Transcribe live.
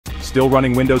Still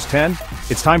running Windows 10?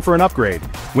 It's time for an upgrade.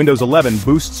 Windows 11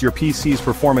 boosts your PC's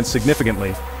performance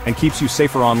significantly and keeps you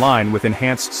safer online with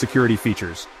enhanced security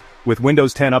features. With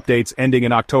Windows 10 updates ending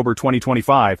in October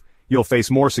 2025, you'll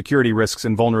face more security risks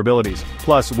and vulnerabilities.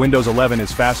 Plus, Windows 11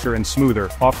 is faster and smoother,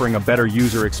 offering a better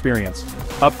user experience.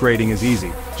 Upgrading is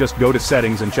easy. Just go to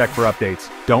Settings and check for updates.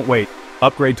 Don't wait.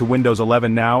 Upgrade to Windows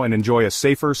 11 now and enjoy a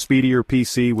safer, speedier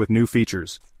PC with new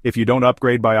features. If you don't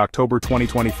upgrade by October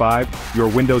 2025, your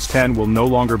Windows 10 will no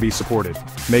longer be supported.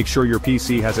 Make sure your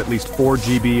PC has at least 4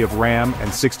 GB of RAM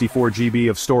and 64 GB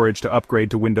of storage to upgrade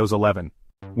to Windows 11.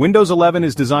 Windows 11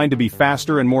 is designed to be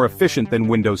faster and more efficient than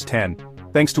Windows 10,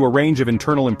 thanks to a range of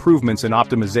internal improvements and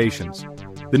optimizations.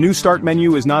 The new Start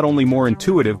menu is not only more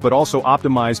intuitive but also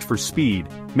optimized for speed,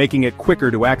 making it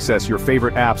quicker to access your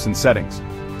favorite apps and settings.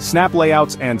 Snap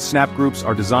layouts and snap groups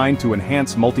are designed to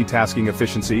enhance multitasking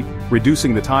efficiency,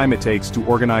 reducing the time it takes to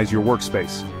organize your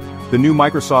workspace. The new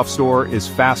Microsoft Store is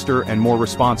faster and more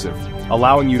responsive,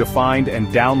 allowing you to find and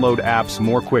download apps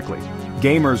more quickly.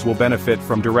 Gamers will benefit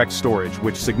from direct storage,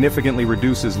 which significantly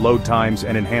reduces load times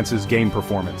and enhances game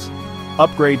performance.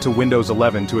 Upgrade to Windows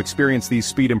 11 to experience these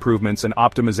speed improvements and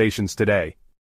optimizations today.